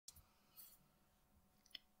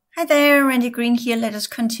Hi there, Randy Green here. Let us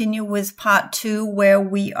continue with part 2, where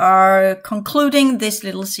we are concluding this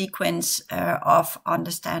little sequence of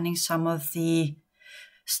understanding some of the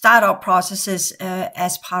startup processes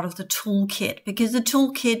as part of the toolkit, because the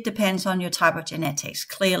toolkit depends on your type of genetics.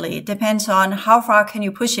 Clearly, it depends on how far can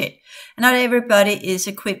you push it. And not everybody is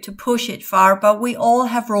equipped to push it far, but we all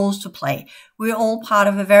have roles to play. We're all part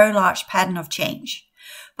of a very large pattern of change.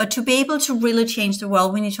 But to be able to really change the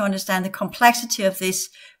world, we need to understand the complexity of this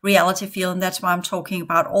reality field. And that's why I'm talking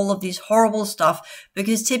about all of this horrible stuff,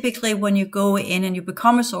 because typically when you go in and you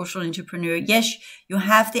become a social entrepreneur, yes, you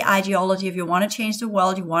have the ideology of you want to change the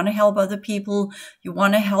world, you want to help other people, you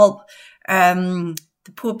want to help the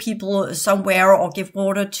poor people somewhere, or give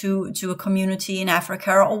water to a community in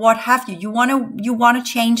Africa, or what have you. You want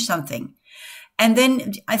to change something. And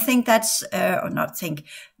then I think that's,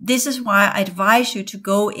 this is why I advise you to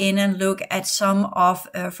go in and look at some of,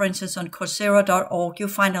 for instance, on Coursera.org, you'll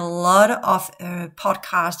find a lot of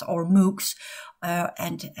podcasts or MOOCs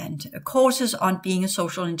and courses on being a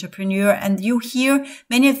social entrepreneur. And you hear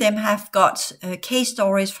many of them have got case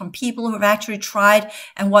stories from people who have actually tried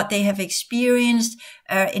and what they have experienced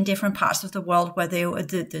in different parts of the world, where they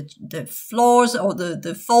the flaws or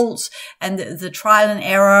the faults and the trial and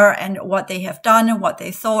error, and what they have done and what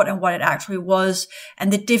they thought and what it actually was,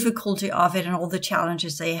 and the difficulty of it and all the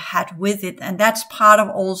challenges they had with it. And that's part of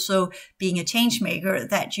also being a change maker,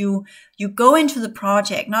 that you go into the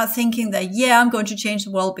project not thinking that, yeah, I'm going to change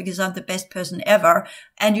the world because I'm the best person ever.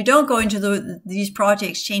 And you don't go into these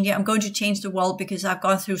projects changing, I'm going to change the world because I've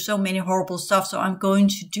gone through so many horrible stuff, so I'm going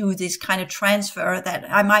to do this kind of transfer that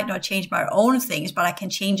I might not change my own things, but I can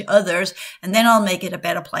change others, and then I'll make it a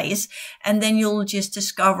better place. And then you'll just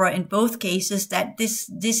discover in both cases that this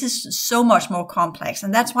is so much more complex.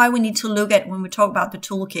 And that's why we need to look at, when we talk about the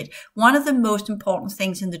toolkit, one of the most important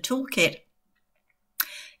things in the toolkit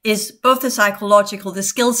is both the psychological, the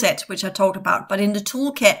skill set, which I talked about, but in the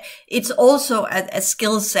toolkit, it's also a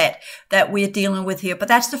skill set that we're dealing with here. But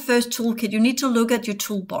that's the first toolkit. You need to look at your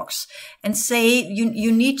toolbox and say,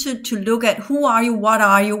 you need to look at who are you,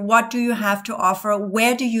 what do you have to offer,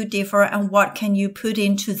 where do you differ, and what can you put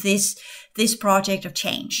into this project of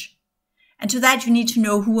change. And to that, you need to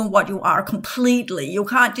know who and what you are completely. You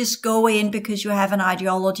can't just go in because you have an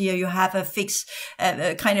ideology, or you have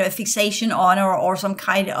a kind of a fixation on, or some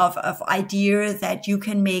kind of idea that you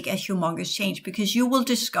can make a humongous change, because you will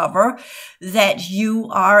discover that you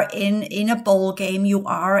are in a ball game. You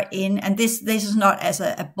are in, and this is not as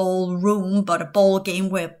a ballroom, but a ball game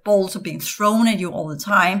where balls are being thrown at you all the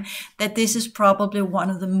time, that this is probably one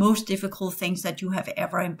of the most difficult things that you have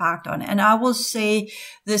ever embarked on. And I will say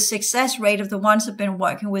the success rate of the ones I've been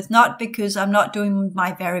working with, not because I'm not doing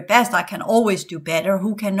my very best, I can always do better.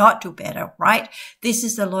 Who cannot do better, right? This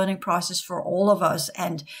is the learning process for all of us.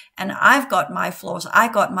 And I've got my flaws, I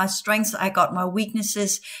got my strengths, I got my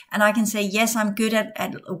weaknesses, and I can say, yes, I'm good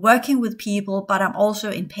at working with people, but I'm also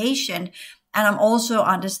impatient, and I'm also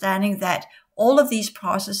understanding that all of these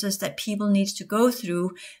processes that people need to go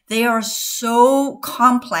through, they are so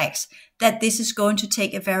complex that this is going to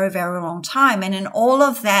take a very, very long time. And in all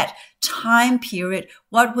of that time period,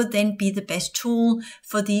 what would then be the best tool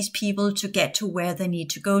for these people to get to where they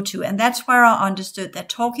need to go to? And that's where I understood that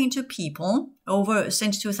talking to people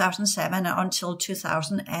since 2007 until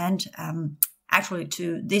 2000 and actually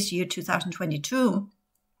to this year, 2022,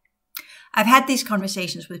 I've had these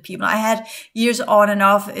conversations with people. I had years on and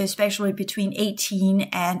off, especially between 18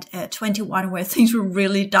 and 21, where things were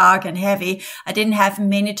really dark and heavy. I didn't have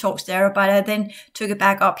many talks there, but I then took it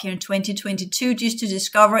back up here in 2022 just to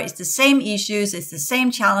discover it's the same issues, it's the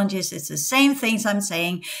same challenges, it's the same things I'm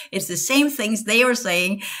saying, it's the same things they are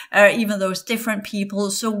saying, even though it's different people.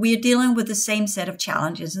 So we're dealing with the same set of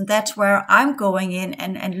challenges. And that's where I'm going in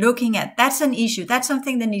and looking at, that's an issue. That's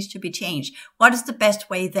something that needs to be changed. What is the best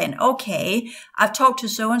way then? Okay. I've talked to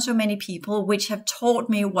so and so many people which have taught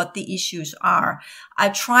me what the issues are. I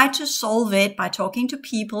try to solve it by talking to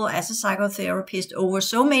people as a psychotherapist over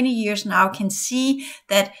so many years now, can see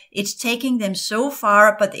that it's taking them so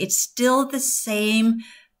far, but it's still the same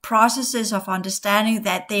processes of understanding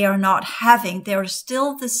that they are not having. There are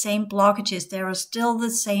still the same blockages. There are still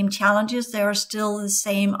the same challenges. There are still the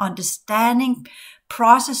same understanding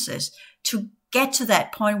processes to get to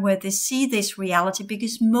that point where they see this reality,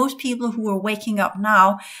 because most people who are waking up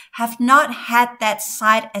now have not had that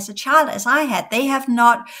side as a child as I had. They have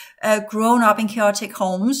not grown up in chaotic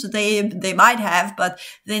homes. They might have, but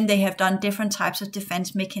then they have done different types of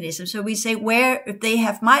defense mechanisms. So we say where they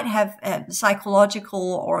might have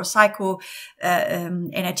psychological or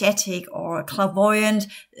energetic or clairvoyant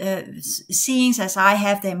seeings as I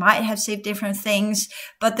have. They might have saved different things,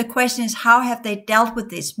 but the question is, how have they dealt with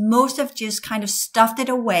this? Most have just kind of stuffed it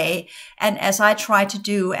away, and as I try to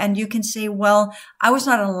do, and you can say, well, I was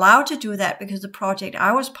not allowed to do that because the project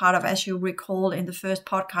I was part of, as you recall in the first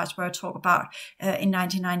podcast where I talk about in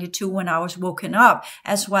 1992 when I was woken up,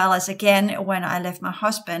 as well as again when I left my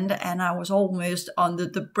husband and I was almost on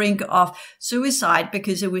the brink of suicide,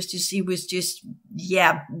 because it was just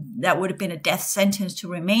that would have been a death sentence to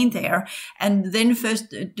remain there. And then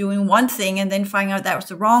first doing one thing and then finding out that was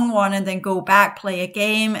the wrong one, and then go back, play a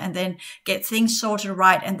game, and then get things sorted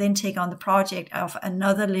right, and then take on the project of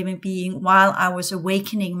another living being while I was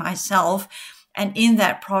awakening myself. And in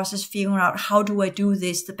that process, figuring out, how do I do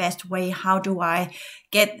this the best way? How do I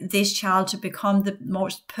get this child to become the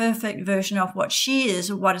most perfect version of what she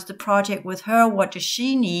is? What is the project with her? What does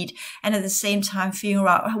she need? And at the same time, figuring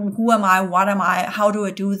out, who am I? What am I? How do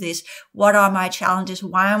I do this? What are my challenges?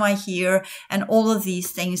 Why am I here? And all of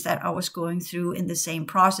these things that I was going through in the same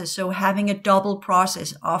process. So having a double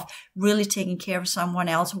process of really taking care of someone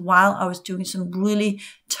else while I was doing some really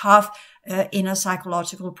tough inner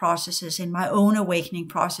psychological processes in my own awakening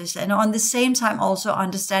process. And on the same time also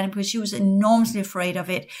understanding, because she was enormously afraid of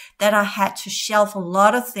it, that I had to shelf a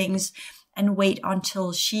lot of things and wait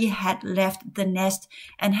until she had left the nest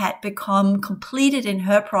and had become completed in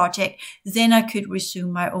her project. Then I could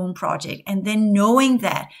resume my own project. And then knowing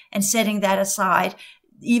that and setting that aside,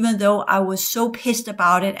 even though I was so pissed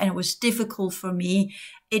about it and it was difficult for me,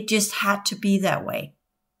 it just had to be that way.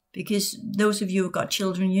 Because those of you who've got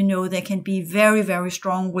children, you know they can be very, very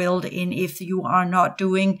strong-willed in if you are not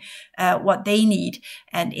doing what they need.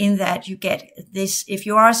 And in that you get this, if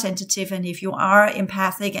you are sensitive and if you are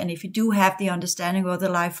empathic and if you do have the understanding of the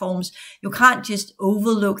life forms, you can't just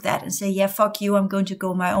overlook that and say, yeah, fuck you, I'm going to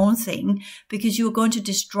go my own thing, because you're going to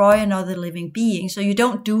destroy another living being. So you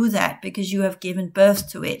don't do that because you have given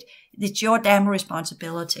birth to it. It's your damn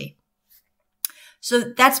responsibility. So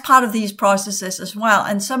that's part of these processes as well.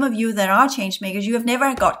 And some of you that are change makers, you have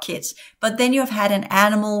never got kids, but then you have had an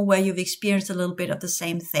animal where you've experienced a little bit of the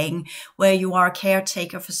same thing, where you are a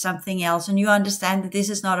caretaker for something else. And you understand that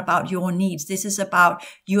this is not about your needs. This is about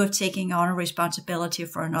you have taken on a responsibility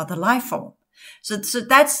for another life form. So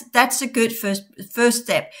that's a good first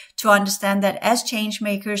step, to understand that as change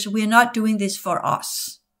makers, we're not doing this for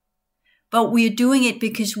us. But we are doing it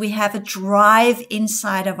because we have a drive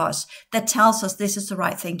inside of us that tells us this is the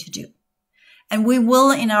right thing to do. And we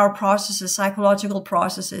will, in our processes, psychological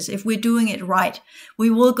processes, if we're doing it right, we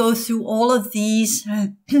will go through all of these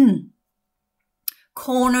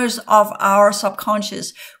corners of our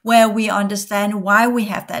subconscious where we understand why we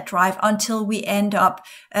have that drive, until we end up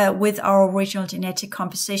with our original genetic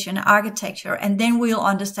composition, architecture. And then we'll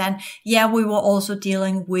understand, yeah, we were also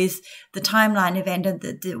dealing with the timeline event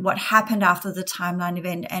and what happened after the timeline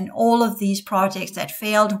event, and all of these projects that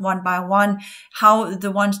failed one by one, how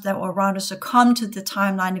the ones that were around us succumbed to the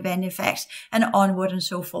timeline event effects, and onward and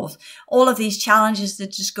so forth. All of these challenges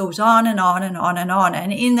that just goes on and on and on and on.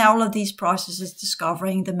 And in all of these processes,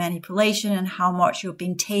 discovering the manipulation and how much you've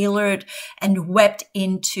been tailored and webbed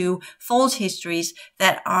into false histories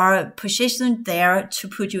that are positioned there to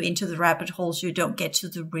put you into the rabbit hole so you don't get to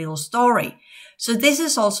the real story. So this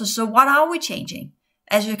is also, so what are we changing?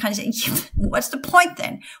 As you're kind of saying, what's the point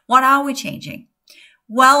then? What are we changing?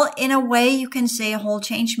 Well, in a way, you can say a whole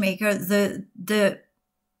change maker, the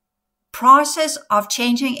process of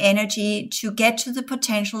changing energy to get to the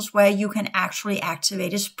potentials where you can actually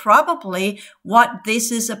activate is probably what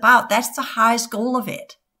this is about. That's the highest goal of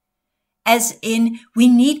it. As in, we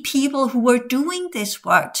need people who are doing this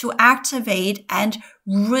work to activate and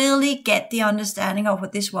really get the understanding of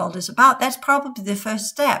what this world is about. That's probably the first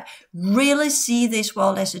step. Really see this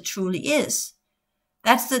world as it truly is.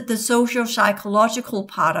 That's the social-psychological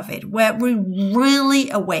part of it, where we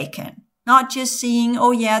really awaken. Not just seeing,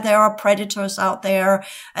 oh yeah, there are predators out there,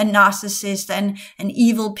 and narcissists, and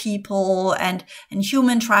evil people, and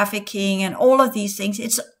human trafficking, and all of these things.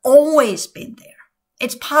 It's always been there.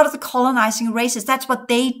 It's part of the colonizing races. That's what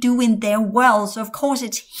they do in their world. So of course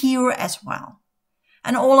it's here as well.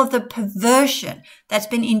 and all of the perversion that's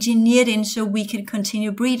been engineered in so we can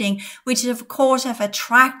continue breeding, which of course have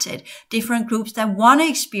attracted different groups that want to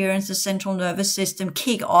experience the central nervous system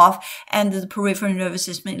kick off and the peripheral nervous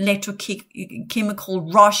system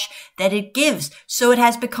electrochemical rush that it gives. So it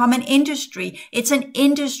has become an industry. It's an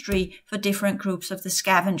industry for different groups of the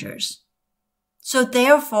scavengers. So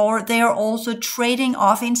therefore, they are also trading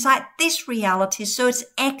off inside this reality. So it's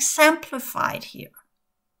exemplified here.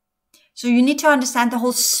 So you need to understand the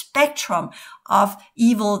whole spectrum of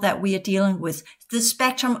evil that we are dealing with, the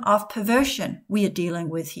spectrum of perversion we are dealing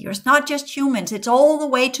with here. It's not just humans. It's all the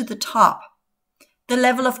way to the top. The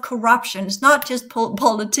level of corruption. It's not just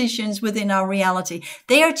politicians within our reality.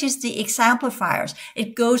 They are just the exemplifiers.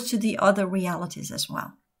 It goes to the other realities as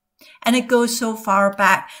well. And it goes so far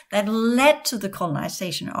back that led to the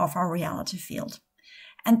colonization of our reality field.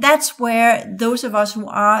 And that's where those of us who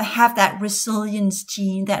have that resilience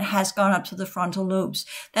gene that has gone up to the frontal lobes,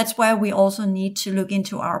 that's where we also need to look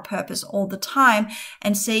into our purpose all the time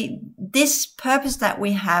and say, this purpose that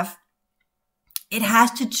we have, it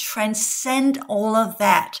has to transcend all of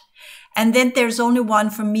that. And then there's only one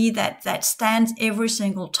for me that stands every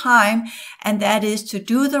single time. And that is to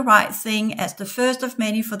do the right thing as the first of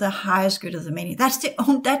many for the highest good of the many. That's the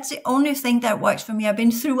only thing that works for me. I've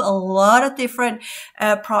been through a lot of different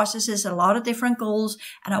processes, a lot of different goals,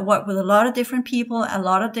 and I work with a lot of different people, a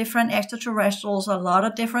lot of different extraterrestrials, a lot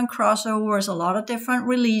of different crossovers, a lot of different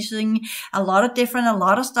releasing, a lot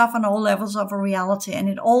of stuff on all levels of a reality. And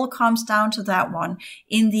it all comes down to that one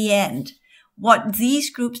in the end. What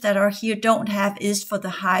these groups that are here don't have is for the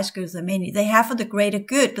highest good of the many. They have for the greater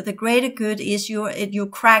good, but the greater good is you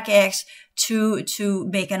crack eggs to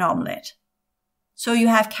make an omelette. So you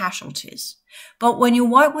have casualties. But when you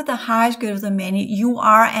work with the highest good of the many, you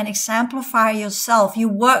are an exemplifier yourself. You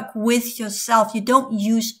work with yourself. You don't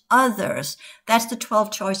use others. That's the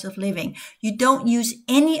 12th choice of living. You don't use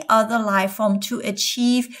any other life form to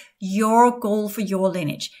achieve your goal for your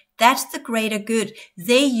lineage. That's the greater good.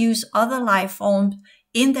 They use other life forms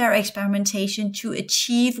in their experimentation to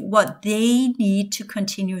achieve what they need to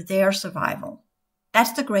continue their survival.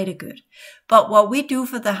 That's the greater good. But what we do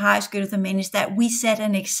for the highest good of the many is that we set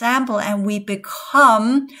an example and we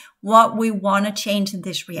become what we want to change in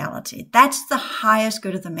this reality. That's the highest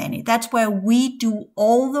good of the many. That's where we do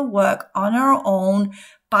all the work on our own,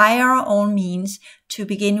 by our own means to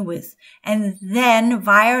begin with. And then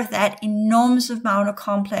via that enormous amount of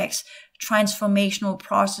complex transformational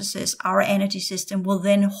processes our energy system will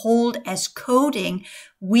then hold as coding,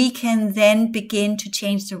 we can then begin to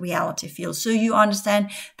change the reality field. So you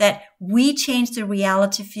understand that we change the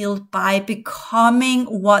reality field by becoming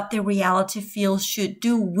what the reality field should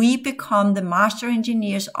do. We become the master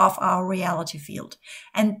engineers of our reality field.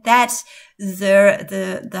 And that's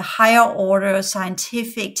the higher order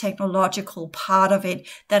scientific technological part of it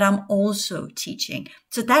that I'm also teaching.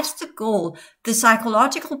 So that's the goal. The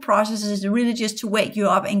psychological process is really just to wake you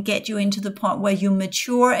up and get you into the point where you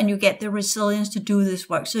mature and you get the resilience to do this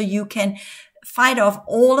work. So you can fight off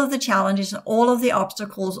all of the challenges and all of the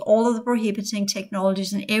obstacles, all of the prohibiting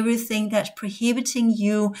technologies and everything that's prohibiting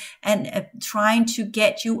you and trying to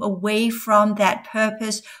get you away from that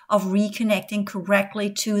purpose of reconnecting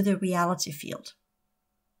correctly to the reality field.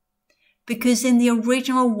 Because in the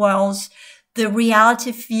original worlds, the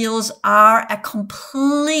reality fields are a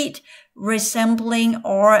complete resembling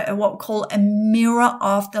or what we call a mirror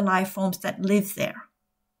of the life forms that live there.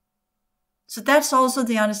 So that's also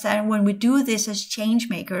the understanding when we do this as change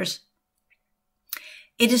makers.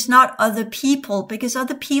 It is not other people, because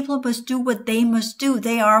other people must do what they must do.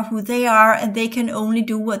 They are who they are, and they can only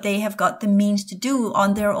do what they have got the means to do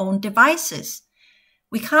on their own devices.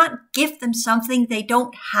 We can't give them something they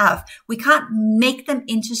don't have. We can't make them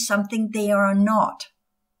into something they are not.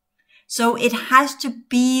 So it has to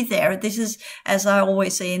be there. This is, as I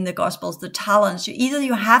always say in the Gospels, the talents. Either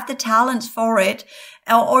you have the talents for it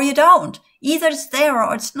or you don't. Either it's there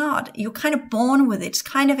or it's not. You're kind of born with it. It's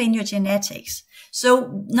kind of in your genetics.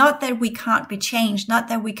 So not that we can't be changed, not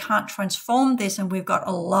that we can't transform this, and we've got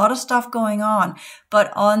a lot of stuff going on,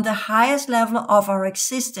 but on the highest level of our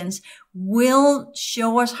existence will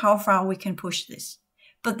show us how far we can push this.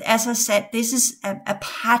 But as I said, this is a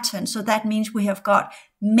pattern. So that means we have got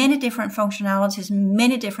many different functionalities,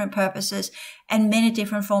 many different purposes, and many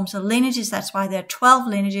different forms of lineages. That's why there are 12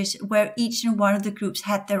 lineages where each and one of the groups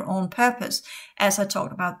had their own purpose. As I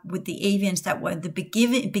talked about with the avians that were in the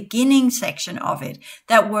beginning section of it,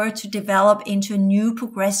 that were to develop into a new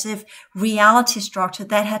progressive reality structure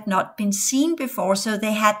that had not been seen before. So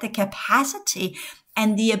they had the capacity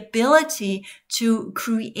and the ability to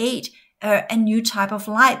create a new type of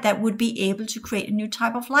light that would be able to create a new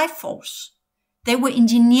type of life force. They were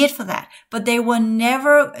engineered for that, but they were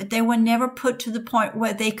never put to the point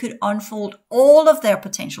where they could unfold all of their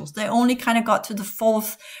potentials. They only kind of got to the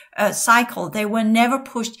fourth cycle. They were never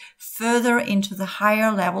pushed further into the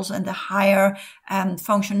higher levels and the higher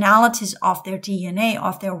functionalities of their DNA,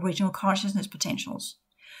 of their original consciousness potentials.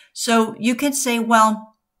 So you can say,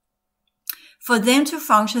 well, for them to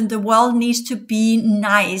function, the world needs to be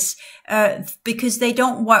nice, because they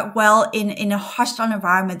don't work well in a hostile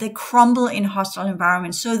environment. They crumble in hostile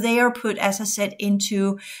environments. So they are put, as I said,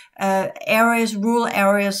 into areas, rural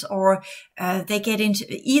areas, or they get into,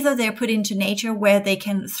 either they're put into nature where they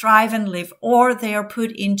can thrive and live, or they are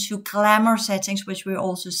put into glamour settings, which we're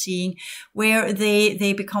also seeing, where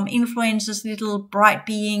they become influencers, little bright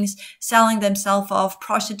beings, selling themselves off,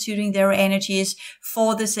 prostituting their energies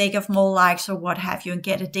for the sake of more likes or what have you, and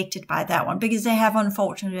get addicted by that one, because they have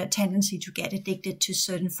unfortunately a tendency to get addicted to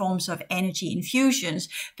certain forms of energy infusions,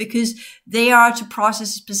 because they are to process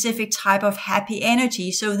a specific type of happy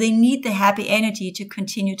energy. So they need the happy energy to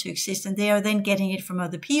continue to exist, and they are then getting it from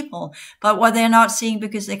other people. But what they're not seeing,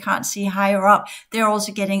 because they can't see higher up, they're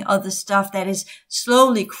also getting other stuff that is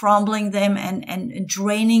slowly crumbling them and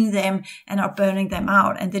draining them and are burning them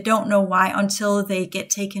out. And they don't know why until they get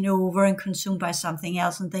taken over and consumed by something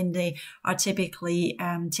else. And then they are typically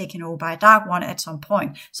taken over by a dark one at some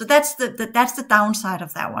point. So that's the downside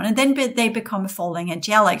of that one. And then they become a falling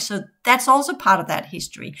angelic. So that's also part of that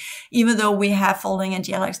history. Even though we have falling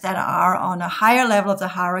angelics that are on a higher level of the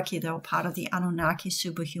hierarchy, they're part of the Anunnaki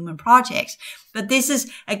superhuman projects. But this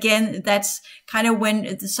is, again, that's kind of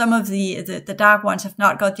when some of the dark ones have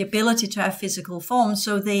not got the ability to have physical form.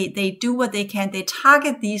 So they do what they can. They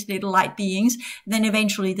target these little light beings. Then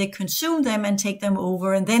eventually they consume them and take them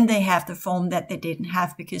over. And then they have the form that they didn't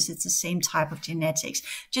have, because it's the same type of genetics.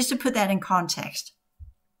 Just to put that in context.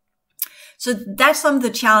 So that's some of the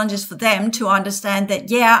challenges for them to understand that,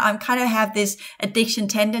 yeah, I'm kind of have this addiction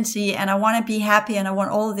tendency and I want to be happy and I want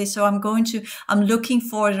all of this. So I'm looking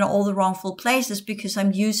for it in all the wrongful places, because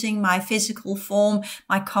I'm using my physical form,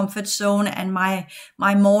 my comfort zone, and my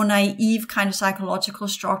more naive kind of psychological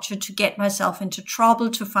structure to get myself into trouble,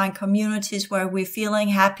 to find communities where we're feeling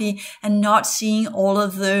happy and not seeing all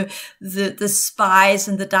of the spies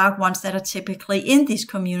and the dark ones that are typically in these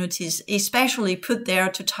communities, especially put there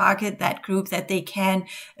to target that group that they can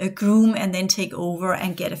groom and then take over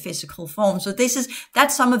and get a physical form. So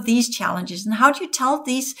that's some of these challenges. And how do you tell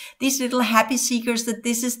these little happy seekers that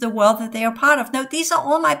this is the world that they are part of? No, these are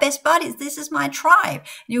all my best buddies. This is my tribe.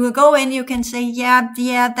 You will go in, you can say, yeah,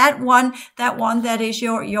 that one that is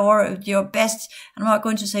your best. I'm not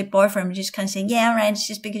going to say boyfriend, I'm just kind of saying, yeah, right, it's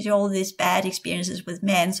just because you all these bad experiences with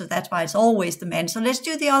men, so that's why it's always the men. So let's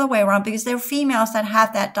do the other way around, because there are females that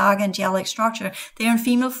have that dark angelic structure. They're in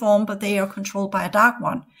female form, but they are controlled by a dark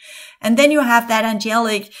one. And then you have that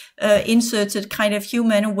angelic inserted kind of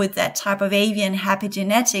human with that type of avian happy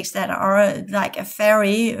genetics that are like a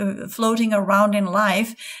fairy floating around in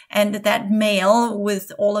life. And that male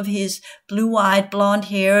with all of his blue-eyed,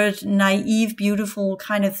 blonde-haired, naive, beautiful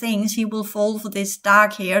kind of things, he will fall for this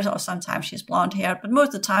dark hair, or sometimes she's blonde-haired, but most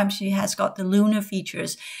of the time she has got the lunar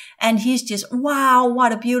features. And he's just, wow,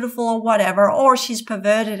 what a beautiful, or whatever. Or she's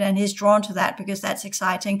perverted and he's drawn to that because that's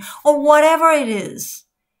exciting, or whatever it is.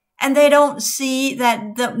 And they don't see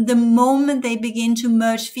that the moment they begin to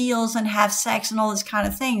merge fields and have sex and all these kind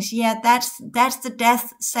of things, yeah, that's the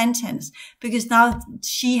death sentence, because now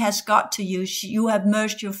she has got to you. You have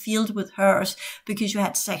merged your field with hers because you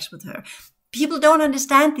had sex with her. People don't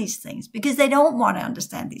understand these things because they don't want to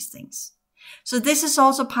understand these things. So this is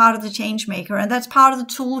also part of the changemaker, and that's part of the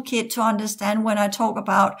toolkit to understand when I talk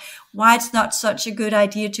about why it's not such a good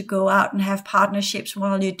idea to go out and have partnerships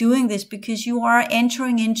while you're doing this, because you are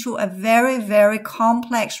entering into a very, very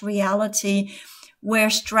complex reality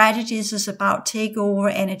where strategies is about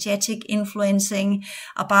takeover, energetic influencing,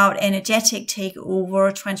 about energetic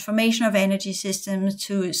takeover, transformation of energy systems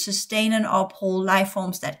to sustain and uphold life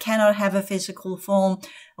forms that cannot have a physical form,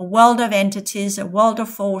 a world of entities, a world of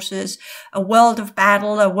forces, a world of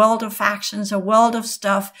battle, a world of factions, a world of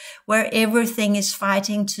stuff where everything is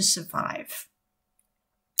fighting to survive.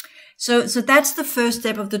 So that's the first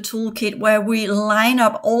step of the toolkit, where we line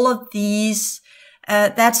up all of these.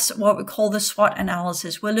 That's what we call the SWOT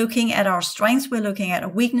analysis. We're looking at our strengths, we're looking at our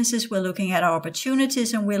weaknesses, we're looking at our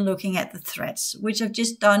opportunities, and we're looking at the threats, which I've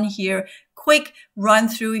just done here. Quick run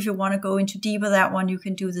through. If you want to go into deeper that one, you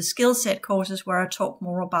can do the skill set courses where I talk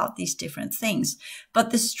more about these different things.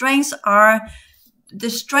 But the strengths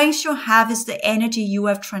you have is the energy you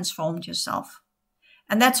have transformed yourself.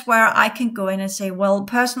 And that's where I can go in and say, well,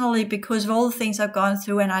 personally, because of all the things I've gone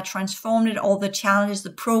through and I transformed it, all the challenges, the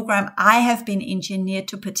program I have been engineered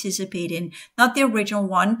to participate in, not the original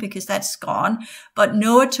one because that's gone, but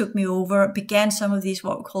Noah took me over, began some of these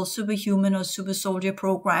what we call superhuman or super soldier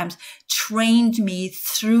programs, trained me,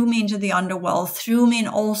 threw me into the underworld, threw me in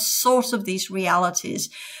all sorts of these realities.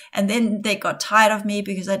 And then they got tired of me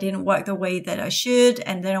because I didn't work the way that I should.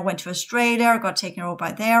 And then I went to Australia, got taken over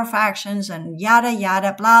by their factions and yada,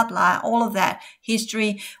 yada, blah, blah, all of that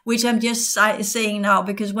history, which I'm just saying now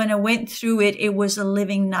because when I went through it, it was a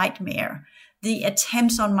living nightmare. The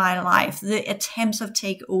attempts on my life, the attempts of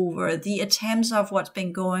takeover, the attempts of what's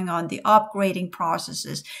been going on, the upgrading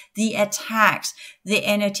processes, the attacks, the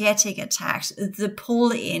energetic attacks, the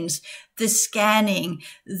pull-ins, the scanning,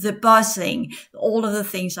 the buzzing, all of the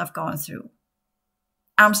things I've gone through.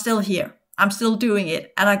 I'm still here. I'm still doing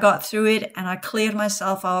it. And I got through it and I cleared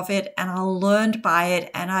myself of it and I learned by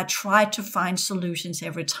it and I tried to find solutions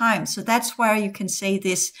every time. So that's where you can say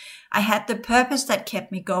this. I had the purpose that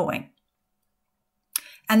kept me going.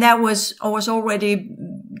 And that was, I was already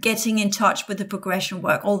getting in touch with the progression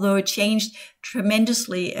work, although it changed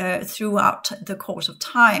tremendously throughout the course of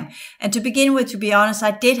time. And to begin with, to be honest,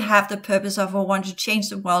 I did have the purpose of I wanted to change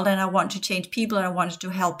the world and I wanted to change people and I wanted to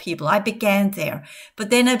help people. I began there.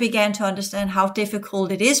 But then I began to understand how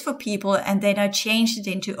difficult it is for people. And then I changed it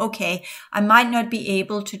into, okay, I might not be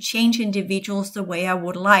able to change individuals the way I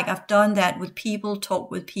would like. I've done that with people,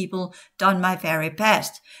 talked with people, done my very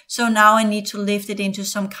best. So now I need to lift it into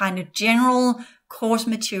some kind of general course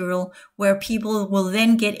material where people will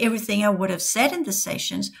then get everything I would have said in the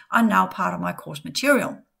sessions are now part of my course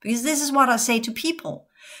material. Because this is what I say to people.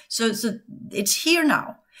 So it's here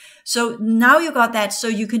now. So now you got that so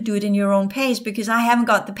you can do it in your own pace because I haven't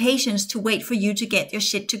got the patience to wait for you to get your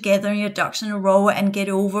shit together and your ducks in a row and get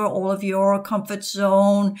over all of your comfort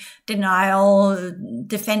zone, denial,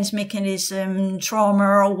 defense mechanism, trauma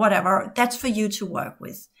or whatever. That's for you to work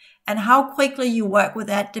with. And how quickly you work with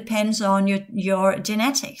that depends on your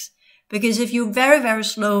genetics. Because if you're very, very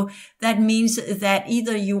slow, that means that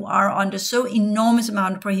either you are under so enormous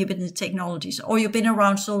amount of prohibited technologies, or you've been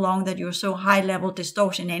around so long that you're so high level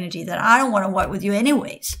distortion energy that I don't want to work with you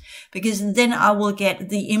anyways. Because then I will get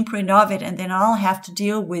the imprint of it and then I'll have to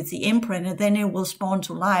deal with the imprint and then it will spawn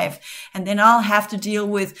to life. And then I'll have to deal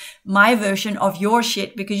with my version of your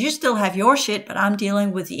shit because you still have your shit, but I'm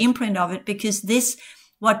dealing with the imprint of it because this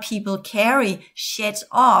what people carry sheds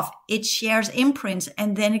off, it shares imprints,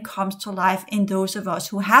 and then it comes to life in those of us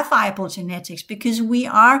who have viable genetics because we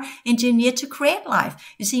are engineered to create life.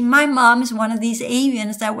 You see, my mom is one of these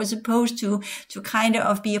avians that was supposed to kind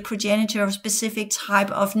of be a progenitor of a specific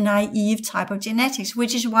type of naive type of genetics,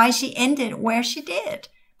 which is why she ended where she did.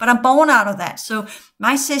 But I'm born out of that. So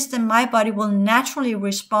my system, my body will naturally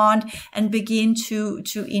respond and begin to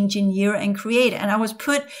engineer and create. And I was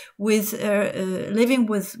put with, living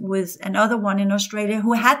with another one in Australia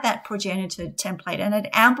who had that progenitor template and it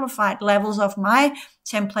amplified levels of my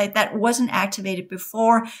template that wasn't activated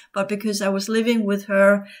before. But because I was living with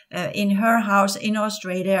her in her house in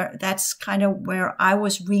Australia, that's kind of where I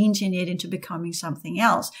was re-engineered into becoming something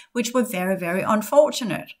else, which was very, very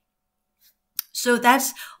unfortunate. So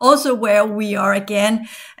that's also where we are again,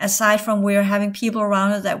 aside from we're having people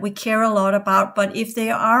around us that we care a lot about. But if they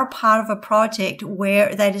are part of a project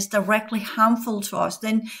where that is directly harmful to us,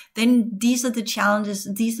 then these are the challenges,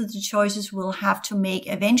 these are the choices we'll have to make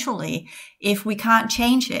eventually if we can't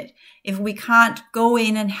change it. If we can't go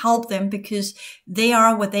in and help them because they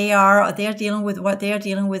are what they are, or they're dealing with what they're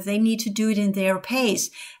dealing with, they need to do it in their pace.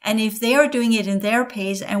 And if they are doing it in their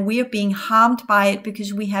pace and we're being harmed by it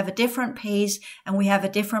because we have a different pace and we have a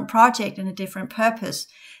different project and a different purpose,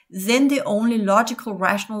 then the only logical,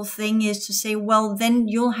 rational thing is to say, well, then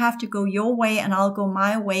you'll have to go your way and I'll go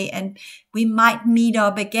my way and we might meet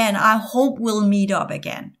up again. I hope we'll meet up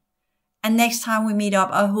again. And next time we meet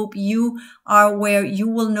up, I hope you are where you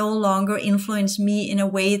will no longer influence me in a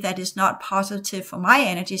way that is not positive for my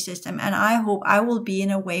energy system. And I hope I will be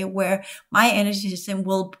in a way where my energy system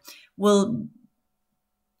will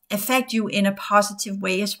affect you in a positive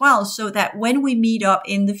way as well. So that when we meet up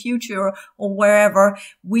in the future or wherever,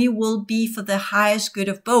 we will be for the highest good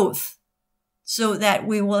of both. So that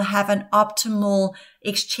we will have an optimal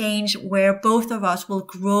exchange where both of us will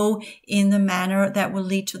grow in the manner that will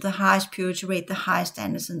lead to the highest purity rate, the highest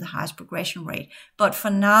standards, and the highest progression rate. But for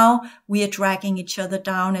now, we are dragging each other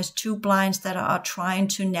down as two blinds that are trying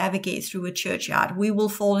to navigate through a churchyard. We will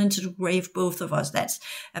fall into the grave, both of us. That's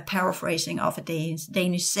a paraphrasing of a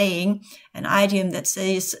Danish saying, an idiom that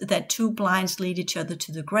says that two blinds lead each other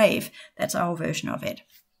to the grave. That's our version of it.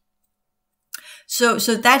 So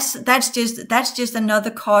that's just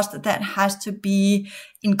another cost that has to be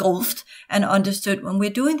engulfed and understood when we're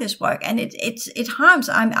doing this work. And it harms.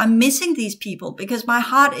 I'm missing these people because my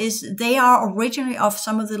heart is, they are originally of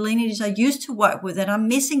some of the lineages I used to work with, and I'm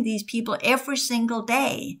missing these people every single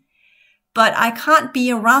day. But I can't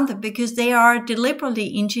be around them because they are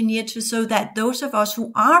deliberately engineered so that those of us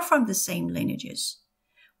who are from the same lineages,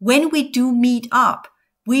 when we do meet up,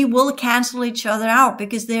 we will cancel each other out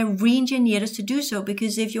because they're re-engineered us to do so.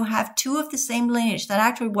 Because if you have two of the same lineage that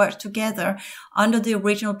actually works together under the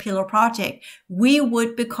original Pillar project, we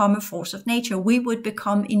would become a force of nature. We would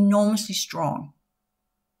become enormously strong.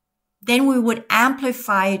 Then we would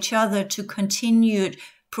amplify each other to continued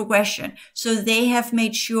progression. So they have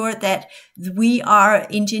made sure that we are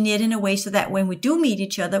engineered in a way so that when we do meet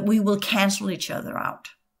each other, we will cancel each other out.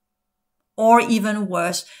 Or even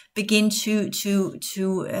worse, begin to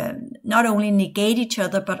not only negate each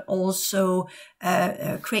other, but also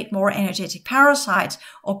create more energetic parasites,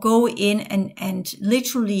 or go in and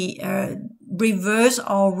literally reverse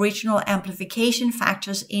our original amplification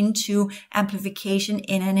factors into amplification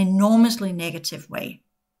in an enormously negative way,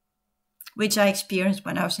 which I experienced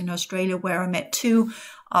when I was in Australia, where I met two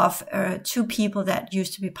people that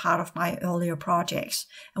used to be part of my earlier projects.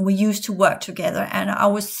 And we used to work together. And I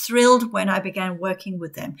was thrilled when I began working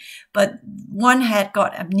with them. But one had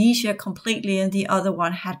got amnesia completely, and the other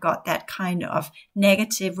one had got that kind of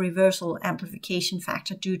negative reversal amplification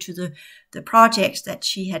factor due to the projects that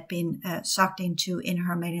she had been sucked into in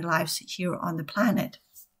her many lives here on the planet.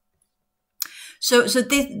 So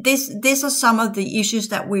these are some of the issues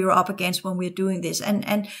that we are up against when we're doing this.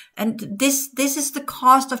 And this is the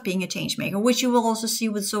cost of being a change maker, which you will also see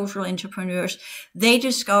with social entrepreneurs. They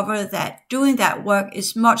discover that doing that work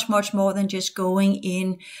is much, much more than just going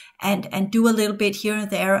in and do a little bit here and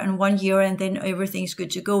there and 1 year and then everything's good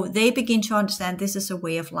to go. They begin to understand this is a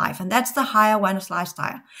way of life. And that's the higher awareness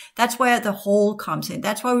lifestyle. That's where the whole comes in.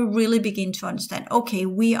 That's where we really begin to understand, okay,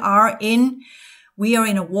 we are in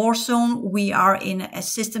a war zone. We are in a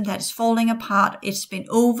system that is falling apart. It's been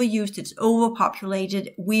overused. It's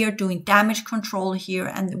overpopulated. We are doing damage control here.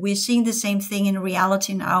 And we're seeing the same thing in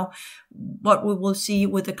reality now. What we will see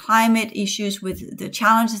with the climate issues, with the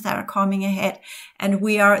challenges that are coming ahead. And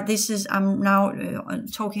I'm now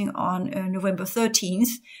talking on November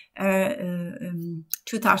 13th,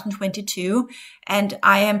 2022. And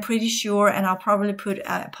I am pretty sure, and I'll probably put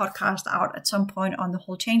a podcast out at some point on the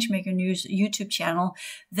whole Changemaker News YouTube channel,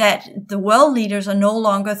 that the world leaders are no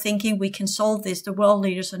longer thinking we can solve this. The world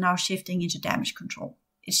leaders are now shifting into damage control.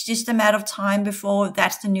 It's just a matter of time before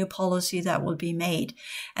that's the new policy that will be made.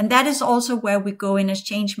 And that is also where we go in as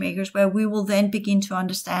change makers, where we will then begin to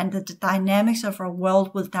understand that the dynamics of our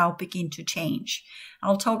world will now begin to change.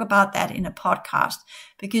 I'll talk about that in a podcast,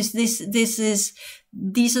 because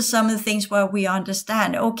these are some of the things where we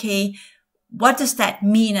understand, okay, what does that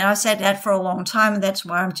mean? And I've said that for a long time, and that's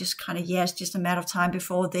why I'm just kind of, it's just a matter of time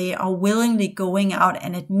before they are willingly going out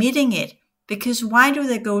and admitting it. Because why do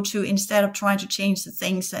they go to, instead of trying to change the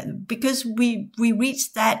things? Because we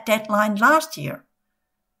reached that deadline last year.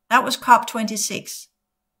 That was COP26.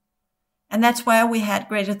 And that's where we had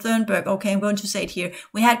Greta Thunberg. Okay, I'm going to say it here.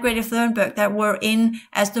 We had Greta Thunberg that were in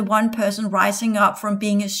as the one person rising up from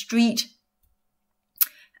being a street,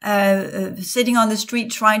 sitting on the street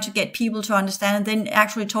trying to get people to understand, and then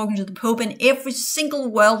actually talking to the Pope and every single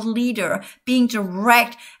world leader being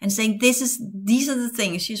direct and saying, these are the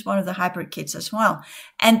things. She's one of the hybrid kids as well.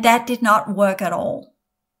 And that did not work at all.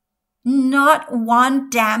 Not one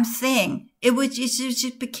damn thing. It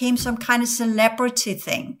just became some kind of celebrity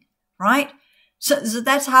thing, right? So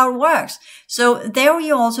that's how it works. So there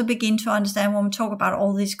you also begin to understand when we talk about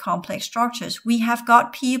all these complex structures. We have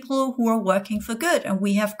got people who are working for good, and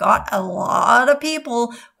we have got a lot of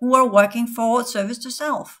people who are working for service to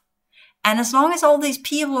self. And as long as all these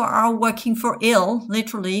people are working for ill,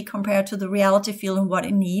 literally, compared to the reality field and what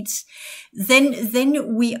it needs,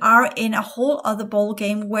 then we are in a whole other ball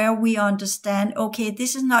game where we understand, okay,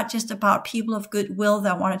 this is not just about people of goodwill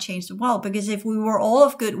that want to change the world. Because if we were all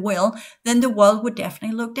of goodwill, then the world would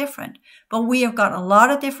definitely look different. But we have got a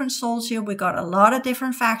lot of different souls here. We've got a lot of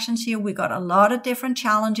different factions here. We've got a lot of different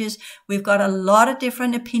challenges. We've got a lot of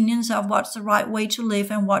different opinions of what's the right way to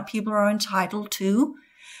live and what people are entitled to.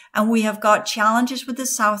 And we have got challenges with the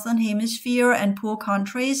Southern Hemisphere and poor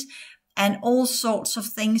countries and all sorts of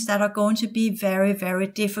things that are going to be very, very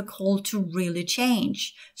difficult to really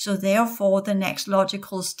change. So therefore, the next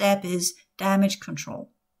logical step is damage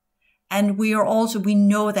control. And we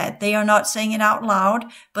know that they are not saying it out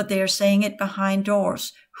loud, but they are saying it behind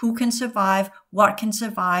doors. Who can survive? What can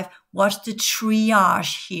survive? What's the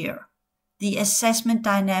triage here? the assessment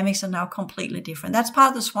dynamics are now completely different. That's part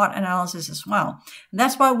of the SWOT analysis as well. And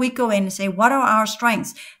that's why we go in and say, what are our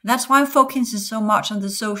strengths? And that's why I'm focusing so much on the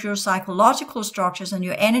socio-psychological structures and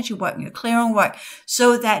your energy work and your clearing work,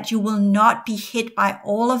 so that you will not be hit by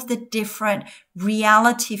all of the different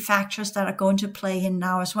reality factors that are going to play in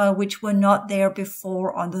now as well, which were not there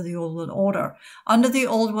before under the old world order. Under the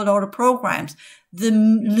old world order programs, the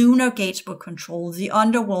lunar gates were controlled, the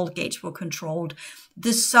underworld gates were controlled,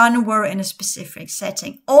 the sun were in a specific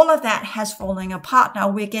setting. All of that has fallen apart now.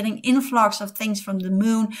 We're getting influx of things from the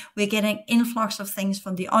moon. We're getting influx of things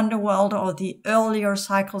from the underworld or the earlier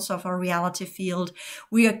cycles of our reality field.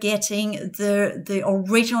 We are getting the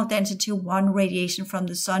original density 1 radiation from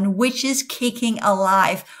the sun, which is kicking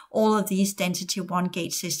alive all of these density 1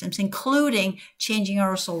 gate systems, including changing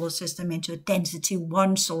our solar system into a density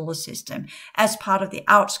 1 solar system as part of the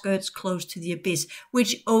outskirts close to the abyss,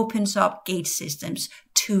 which opens up gate systems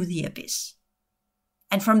to the abyss.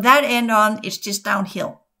 And from that end on, it's just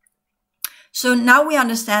downhill. So now we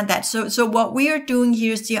understand that. So what we are doing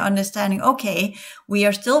here is the understanding, okay, we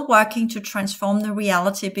are still working to transform the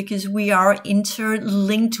reality because we are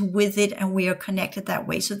interlinked with it and we are connected that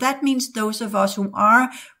way. So that means those of us who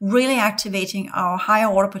are really activating our higher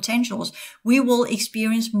order potentials, we will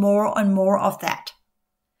experience more and more of that.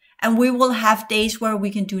 And we will have days where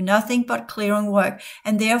we can do nothing but clearing work.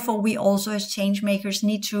 And therefore, we also as change makers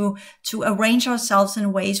need to arrange ourselves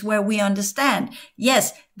in ways where we understand,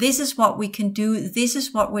 yes, this is what we can do. This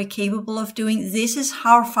is what we're capable of doing. This is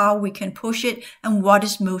how far we can push it and what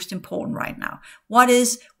is most important right now. What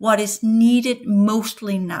is needed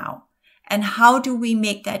mostly now. And how do we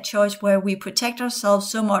make that choice where we protect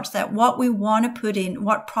ourselves so much that what we want to put in,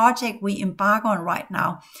 what project we embark on right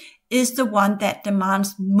now, is the one that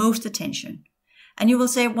demands most attention. And you will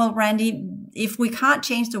say, well, Randy, if we can't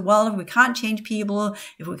change the world, if we can't change people,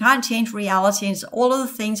 if we can't change reality, and all of the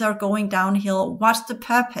things are going downhill, what's the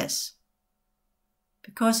purpose?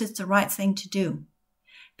 Because it's the right thing to do.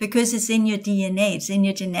 Because it's in your DNA, it's in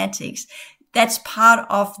your genetics. That's part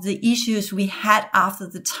of the issues we had after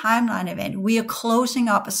the timeline event. We are closing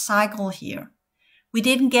up a cycle here. We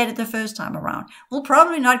didn't get it the first time around. We'll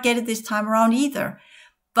probably not get it this time around either.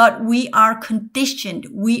 But we are conditioned,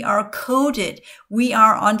 we are coded, we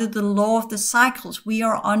are under the law of the cycles, we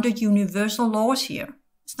are under universal laws here.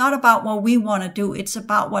 It's not about what we want to do, it's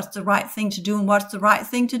about what's the right thing to do, and what's the right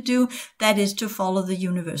thing to do, that is to follow the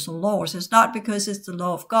universal laws. It's not because it's the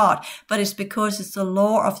law of God, but it's because it's the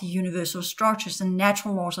law of the universal structures and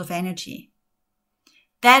natural laws of energy.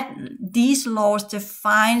 That these laws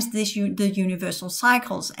defines the universal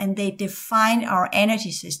cycles, and they define our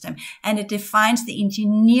energy system, and it defines the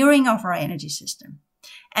engineering of our energy system,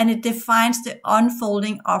 and it defines the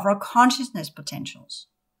unfolding of our consciousness potentials.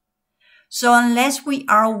 So unless we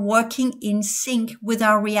are working in sync with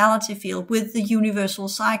our reality field, with the universal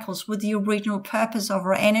cycles, with the original purpose of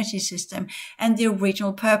our energy system and the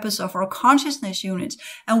original purpose of our consciousness units,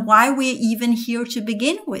 and why we're even here to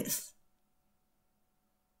begin with,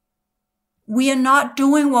 we are not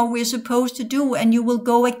doing what we're supposed to do, and you will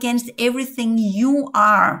go against everything you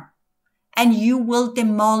are, and you will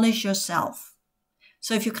demolish yourself.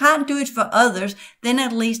 So if you can't do it for others, then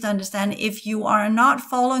at least understand if you are not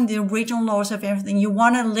following the original laws of everything, you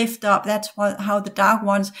want to lift up. That's how the dark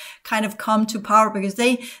ones kind of come to power, because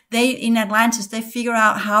they in Atlantis, they figure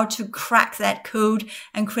out how to crack that code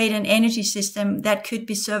and create an energy system that could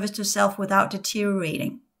be service to self without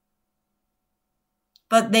deteriorating.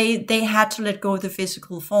 But they had to let go of the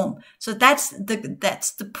physical form. So that's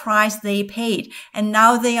the price they paid. And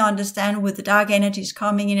now they understand with the dark energies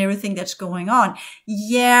coming and everything that's going on.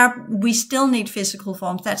 Yeah, we still need physical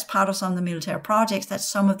forms. That's part of some of the military projects. That's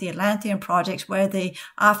some of the Atlantean projects where they,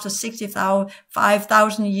 after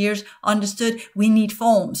 65,000 years, understood we need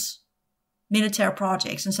forms. Military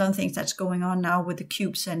projects and some things that's going on now with the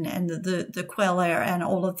cubes and the queller and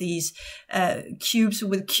all of these cubes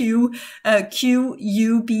with Q-U-B-E,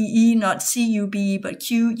 not C-U-B-E, but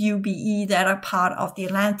Q-U-B-E, that are part of the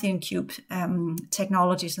Atlantean cube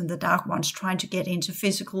technologies and the dark ones trying to get into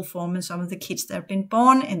physical form, and some of the kids that have been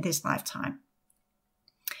born in this lifetime.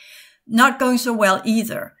 Not going so well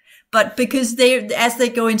either. But because as they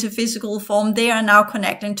go into physical form, they are now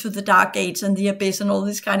connecting to the dark gates and the abyss and all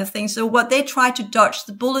these kind of things. So what they try to dodge,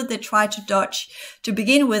 the bullet they tried to dodge to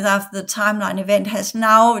begin with after the timeline event, has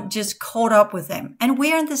now just caught up with them. And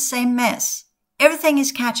we're in the same mess. Everything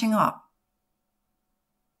is catching up.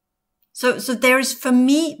 So there is, for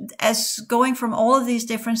me, as going from all of these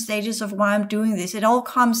different stages of why I'm doing this, it all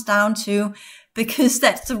comes down to because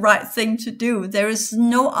that's the right thing to do. There is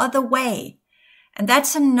no other way. And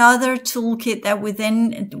that's another toolkit that we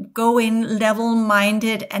then go in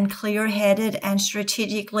level-minded and clear-headed and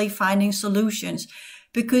strategically finding solutions,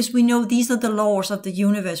 because we know these are the laws of the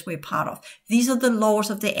universe we're part of. These are the laws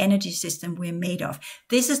of the energy system we're made of.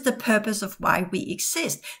 This is the purpose of why we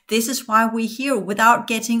exist. This is why we're here, without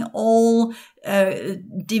getting all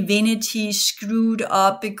divinity screwed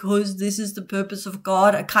up because this is the purpose of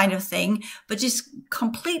God, a kind of thing, but just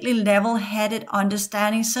completely level-headed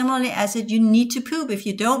understanding. Similarly as that you need to poop. If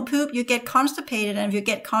you don't poop, you get constipated, and if you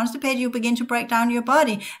get constipated, you begin to break down your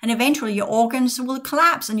body, and eventually your organs will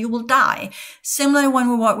collapse and you will die. Similarly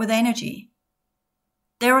when we work with energy,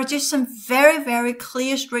 there are just some very, very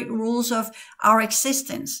clear, strict rules of our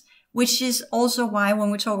existence, which is also why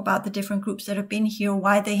when we talk about the different groups that have been here,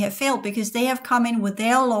 why they have failed, because they have come in with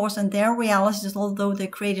their laws and their realities, although they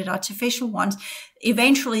created artificial ones.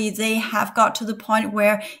 Eventually they have got to the point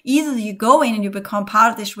where either you go in and you become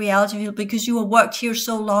part of this reality field because you have worked here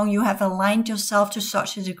so long, you have aligned yourself to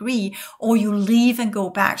such a degree, or you leave and go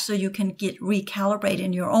back so you can get recalibrated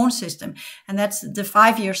in your own system. And that's the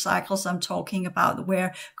 5-year cycles I'm talking about,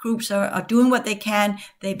 where groups are doing what they can,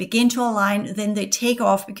 they begin to align, then they take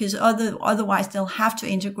off, because otherwise they'll have to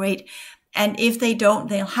integrate. And if they don't,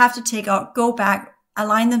 they'll have to take out, go back,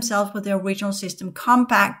 align themselves with their original system, come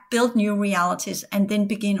back, build new realities, and then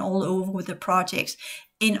begin all over with the projects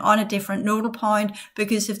on a different nodal point.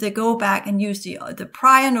 Because if they go back and use the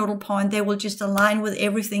prior nodal point, they will just align with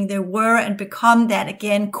everything they were and become that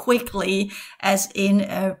again quickly, as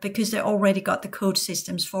in because they already got the code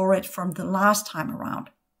systems for it from the last time around.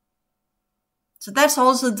 So that's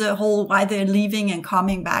also the whole why they're leaving and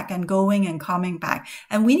coming back and going and coming back.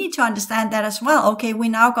 And we need to understand that as well. Okay, we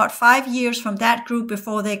now got 5 years from that group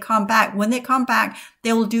before they come back. When they come back,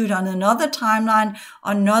 they will do it on another timeline,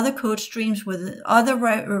 on another code streams with other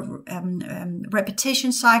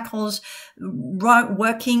repetition cycles,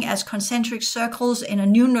 working as concentric circles in a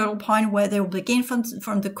new nodal point where they will begin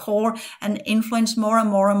from the core and influence more and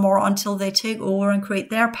more and more until they take over and create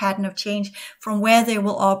their pattern of change, from where they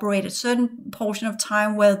will operate a certain portion of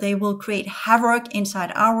time where they will create havoc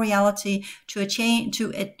inside our reality to attain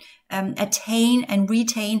and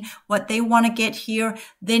retain what they want to get here.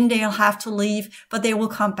 Then they'll have to leave, but they will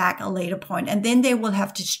come back at a later point. And then they will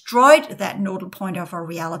have destroyed that nodal point of our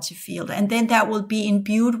reality field. And then that will be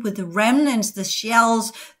imbued with the remnants, the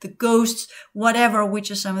shells, the ghosts, whatever, which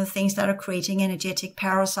are some of the things that are creating energetic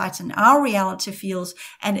parasites in our reality fields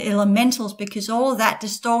and elementals, because all of that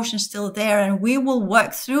distortion is still there. And we will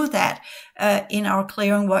work through that in our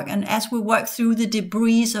clearing work. And as we work through the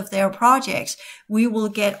debris of their projects, we will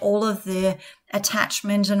get all of the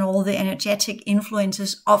attachments and all the energetic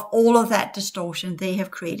influences of all of that distortion they have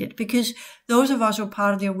created. Because those of us who are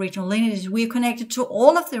part of the original lineages, we are connected to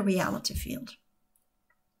all of the reality field.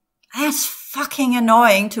 That's fucking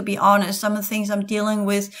annoying, to be honest. Some of the things I'm dealing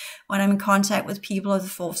with when I'm in contact with people of the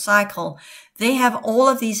 4th cycle, they have all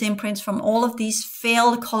of these imprints from all of these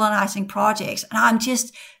failed colonizing projects. And I'm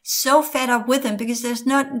just so fed up with them, because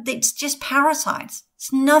it's just parasites.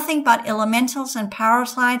 It's nothing but elementals and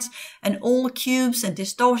parasites and old cubes and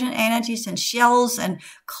distortion energies and shells and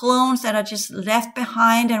clones that are just left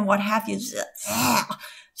behind and what have you.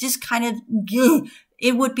 Just kind of,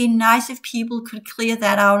 it would be nice if people could clear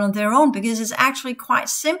that out on their own, because it's actually quite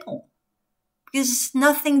simple. Because there's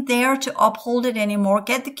nothing there to uphold it anymore.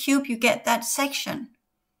 Get the cube, you get that section.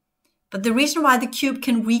 But the reason why the cube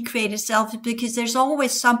can recreate itself is because there's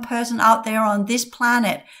always some person out there on this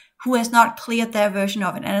planet who has not cleared their version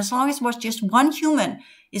of it. And as long as it was just one human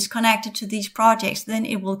is connected to these projects, then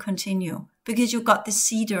it will continue, because you've got the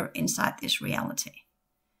cedar inside this reality.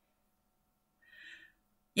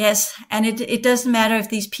 Yes, and it doesn't matter if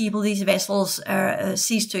these people, these vessels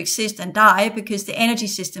cease to exist and die, because the energy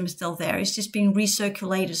system is still there. It's just being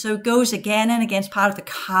recirculated. So it goes again and again. It's part of the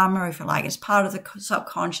karma, if you like. It's part of the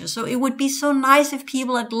subconscious. So it would be so nice if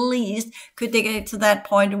people at least could get to that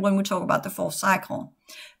point when we talk about the 4th cycle.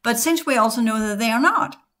 But since we also know that they are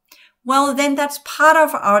not, well, then that's part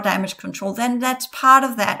of our damage control. Then that's part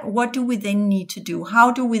of that. What do we then need to do? How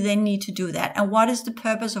do we then need to do that? And what is the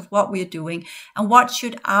purpose of what we're doing? And what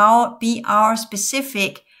should be our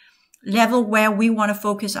specific level where we want to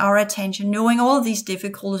focus our attention, knowing all of these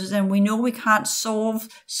difficulties, and we know we can't solve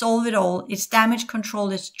it all. It's damage control,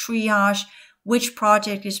 it's triage, which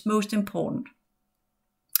project is most important.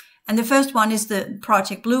 And the first one is the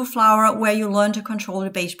Project Blue Flower, where you learn to control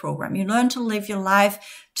the base program. You learn to live your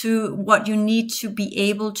life to what you need to be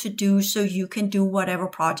able to do so you can do whatever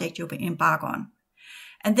project you embark on.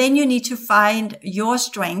 And then you need to find your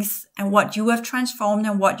strength and what you have transformed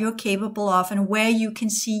and what you're capable of and where you can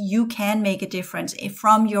see you can make a difference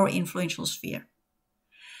from your influential sphere.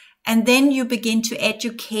 And then you begin to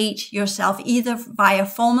educate yourself either via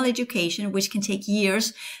formal education, which can take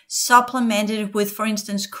years, supplemented with, for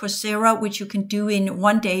instance, Coursera, which you can do in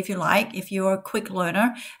one day if you like, if you're a quick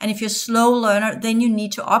learner. And if you're a slow learner, then you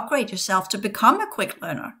need to upgrade yourself to become a quick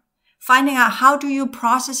learner. Finding out how do you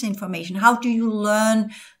process information? How do you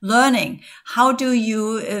learning? How do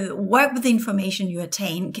you work with the information you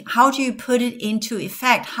attain? How do you put it into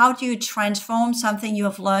effect? How do you transform something you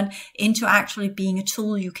have learned into actually being a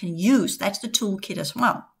tool you can use? That's the toolkit as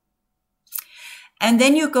well. And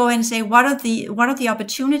then you go and say, what are the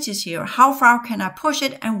opportunities here? How far can I push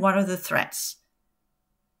it? And what are the threats?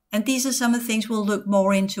 And these are some of the things we'll look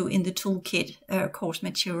more into in the toolkit course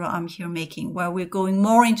material I'm here making, where we're going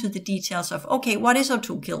more into the details of, okay, what is our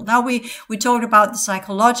toolkit? Now we talked about the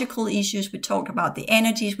psychological issues. We talked about the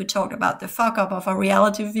energies. We talked about the fuck up of our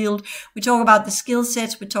reality field. We talk about the skill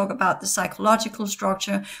sets. We talk about the psychological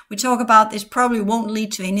structure. We talk about this probably won't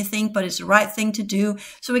lead to anything, but it's the right thing to do.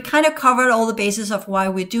 So we kind of covered all the bases of why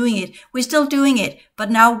we're doing it. We're still doing it,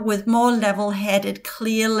 but now with more level-headed,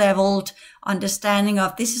 clear-leveled understanding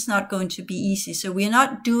of this is not going to be easy. So we're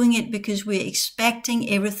not doing it because we're expecting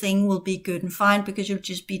everything will be good and fine, because you'll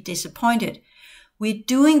just be disappointed. We're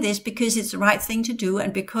doing this because it's the right thing to do,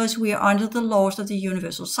 and because we are under the laws of the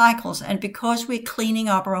universal cycles, and because we're cleaning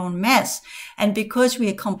up our own mess, and because we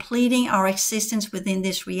are completing our existence within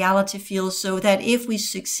this reality field, so that if we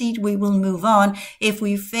succeed, we will move on. If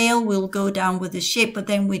we fail, we'll go down with the ship, but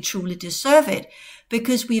then we truly deserve it,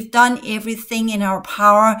 because we've done everything in our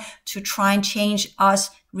power to try and change us,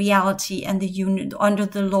 reality, and under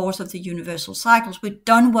the laws of the universal cycles. We've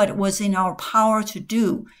done what was in our power to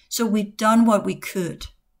do. So we've done what we could.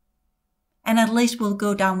 And at least we'll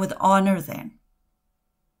go down with honor then.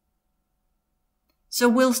 So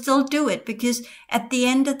we'll still do it, because at the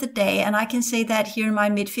end of the day, and I can say that here in my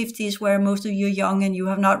mid-50s, where most of you are young and you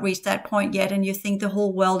have not reached that point yet, and you think the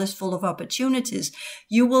whole world is full of opportunities,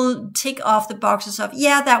 you will tick off the boxes of,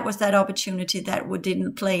 yeah, that was that opportunity that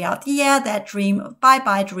didn't play out. Yeah, that dream,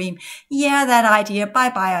 bye-bye dream. Yeah, that idea,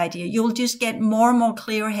 bye-bye idea. You'll just get more and more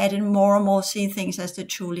clear-headed, more and more see things as they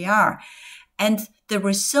truly are. And the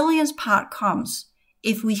resilience part comes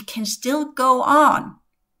if we can still go on,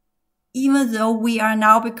 even though we are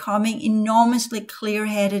now becoming enormously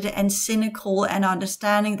clear-headed and cynical and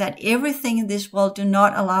understanding that everything in this world do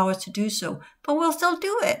not allow us to do so, but we'll still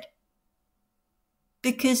do it.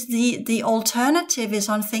 Because the alternative is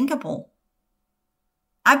unthinkable.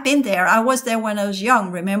 I've been there. I was there when I was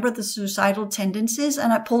young. Remember the suicidal tendencies?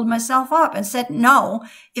 And I pulled myself up and said, no,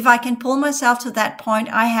 if I can pull myself to that point,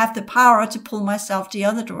 I have the power to pull myself the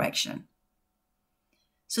other direction.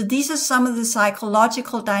 So these are some of the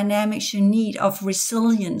psychological dynamics you need of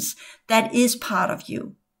resilience that is part of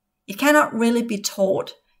you. It cannot really be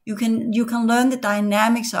taught. You can learn the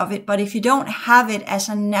dynamics of it, but if you don't have it as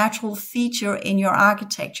a natural feature in your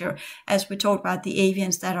architecture, as we talked about the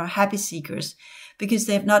avians that are happy seekers, because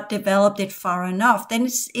they've not developed it far enough, then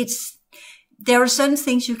there are certain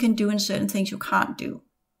things you can do and certain things you can't do.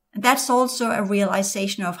 And that's also a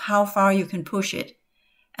realization of how far you can push it.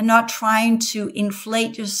 And not trying to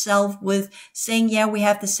inflate yourself with saying, yeah, we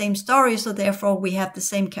have the same story, so therefore we have the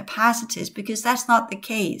same capacities, because that's not the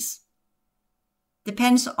case.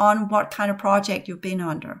 Depends on what kind of project you've been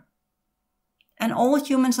under. And all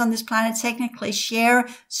humans on this planet technically share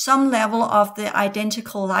some level of the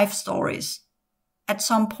identical life stories at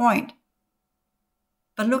some point.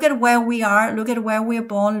 But look at where we are, look at where we're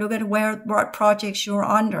born, look at what projects you're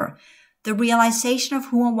under. The realization of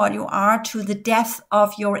who and what you are to the depth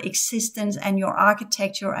of your existence and your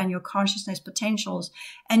architecture and your consciousness potentials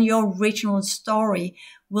and your original story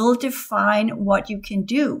will define what you can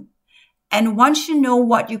do. And once you know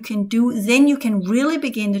what you can do, then you can really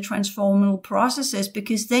begin the transformational processes,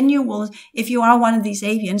 because then you will, if you are one of these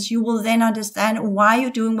avians, you will then understand why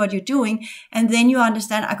you're doing what you're doing. And then you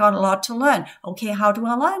understand, I got a lot to learn. Okay, how do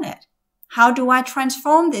I learn it? How do I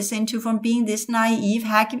transform this into from being this naive,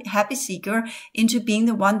 happy seeker into being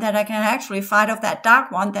the one that I can actually fight off that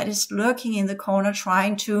dark one that is lurking in the corner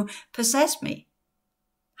trying to possess me?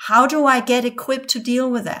 How do I get equipped to deal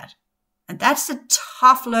with that? And that's a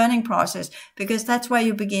tough learning process, because that's where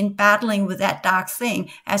you begin battling with that dark thing.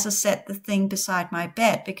 As I said, the thing beside my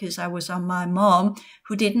bed, because I was on my mom,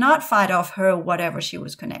 who did not fight off her whatever she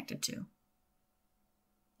was connected to.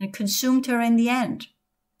 It consumed her in the end.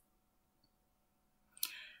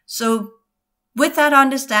 So with that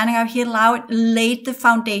understanding, I've here laid the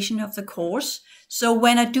foundation of the course. So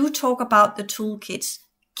when I do talk about the toolkits,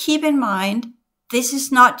 keep in mind, this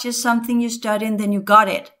is not just something you study and then you got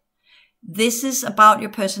it. This is about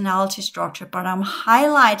your personality structure, but I'm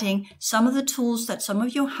highlighting some of the tools that some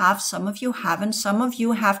of you have, some of you haven't, some of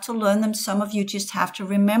you have to learn them, some of you just have to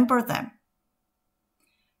remember them.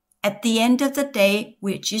 At the end of the day,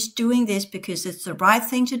 we're just doing this because it's the right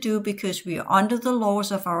thing to do, because we are under the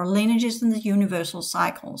laws of our lineages and the universal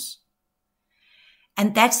cycles.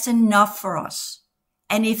 And that's enough for us.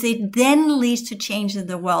 And if it then leads to change in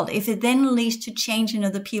the world, if it then leads to change in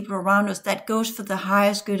other people around us, that goes for the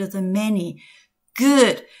highest good of the many.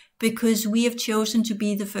 Good, because we have chosen to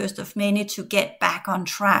be the first of many to get back on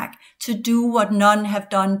track, to do what none have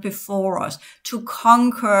done before us, to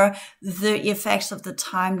conquer the effects of the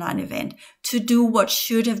timeline event, to do what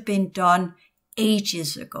should have been done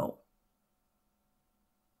ages ago.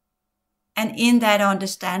 And in that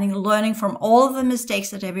understanding, learning from all of the mistakes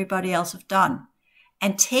that everybody else have done,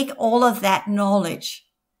 and take all of that knowledge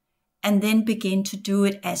and then begin to do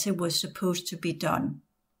it as it was supposed to be done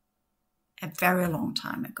a very long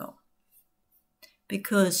time ago.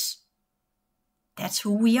 Because that's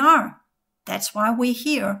who we are. That's why we're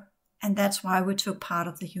here. And that's why we took part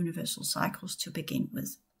of the universal cycles to begin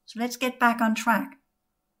with. So let's get back on track.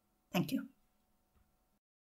 Thank you.